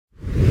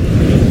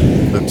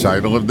The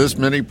title of this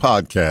mini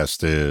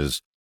podcast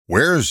is,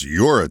 Where's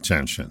Your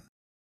Attention?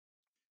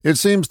 It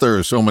seems there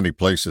are so many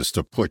places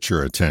to put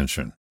your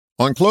attention.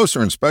 On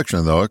closer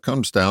inspection, though, it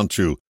comes down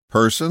to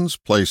persons,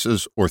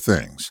 places, or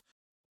things.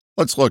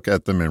 Let's look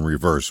at them in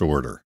reverse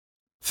order.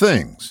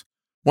 Things.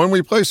 When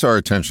we place our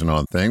attention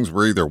on things,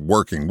 we're either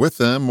working with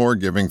them or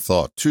giving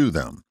thought to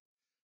them.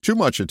 Too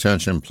much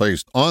attention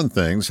placed on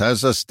things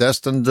has us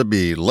destined to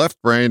be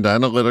left-brained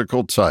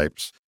analytical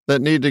types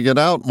that need to get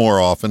out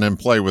more often and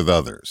play with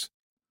others.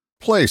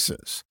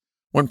 Places.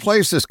 When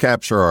places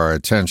capture our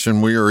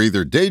attention, we are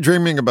either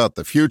daydreaming about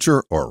the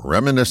future or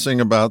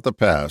reminiscing about the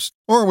past,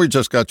 or we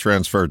just got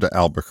transferred to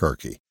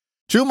Albuquerque.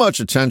 Too much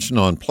attention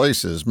on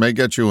places may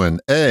get you an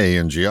A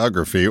in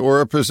geography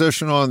or a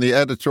position on the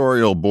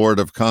editorial board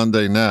of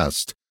Condé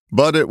Nast,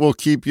 but it will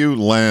keep you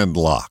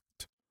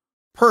landlocked.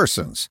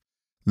 Persons.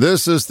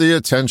 This is the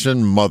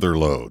attention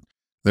motherlode.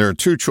 There are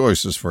two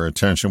choices for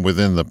attention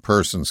within the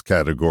persons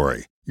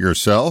category,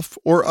 yourself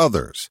or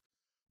others.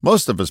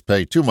 Most of us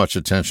pay too much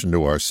attention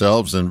to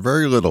ourselves and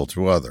very little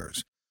to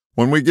others.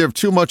 When we give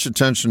too much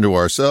attention to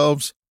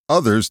ourselves,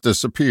 others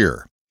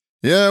disappear.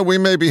 Yeah, we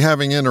may be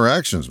having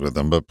interactions with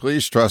them, but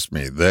please trust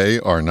me, they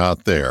are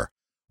not there.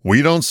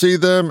 We don't see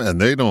them and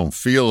they don't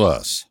feel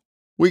us.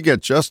 We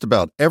get just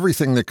about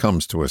everything that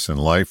comes to us in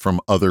life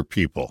from other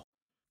people.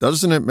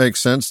 Doesn't it make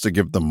sense to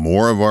give them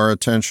more of our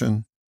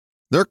attention?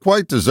 They're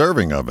quite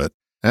deserving of it,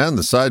 and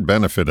the side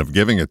benefit of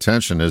giving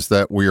attention is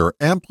that we are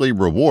amply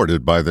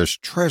rewarded by this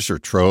treasure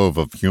trove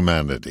of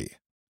humanity.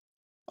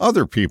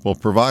 Other people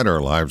provide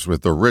our lives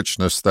with the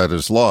richness that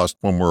is lost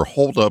when we're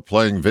holed up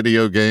playing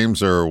video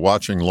games or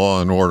watching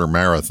Law & Order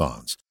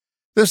marathons.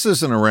 This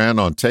isn't a rant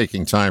on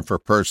taking time for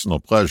personal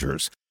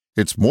pleasures.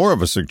 It's more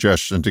of a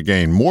suggestion to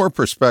gain more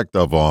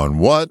perspective on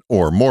what,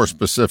 or more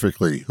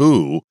specifically,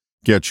 who,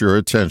 gets your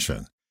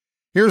attention.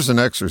 Here's an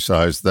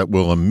exercise that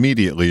will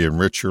immediately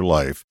enrich your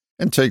life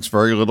and takes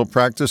very little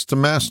practice to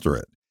master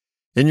it.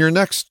 In your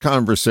next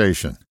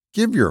conversation,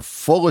 give your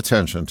full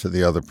attention to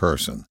the other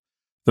person.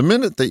 The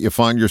minute that you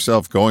find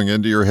yourself going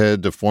into your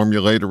head to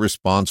formulate a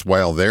response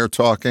while they're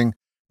talking,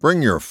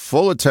 bring your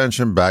full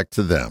attention back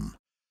to them.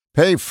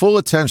 Pay full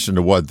attention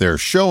to what they're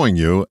showing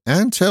you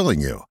and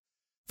telling you.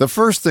 The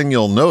first thing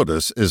you'll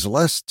notice is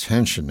less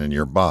tension in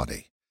your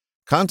body.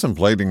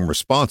 Contemplating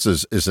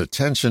responses is a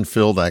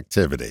tension-filled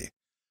activity.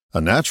 A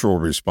natural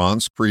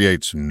response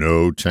creates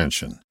no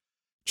tension.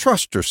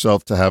 Trust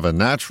yourself to have a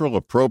natural,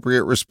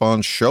 appropriate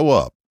response show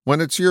up when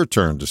it's your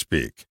turn to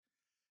speak.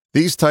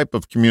 These type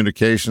of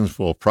communications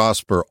will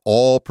prosper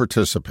all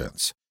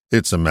participants.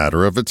 It's a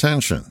matter of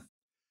attention.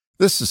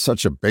 This is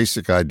such a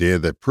basic idea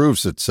that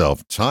proves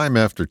itself time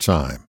after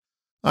time.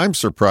 I'm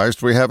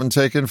surprised we haven't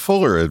taken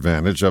fuller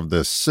advantage of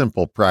this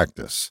simple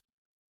practice.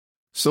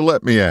 So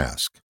let me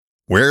ask,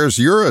 where's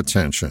your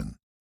attention?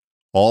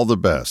 All the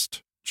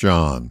best,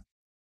 John.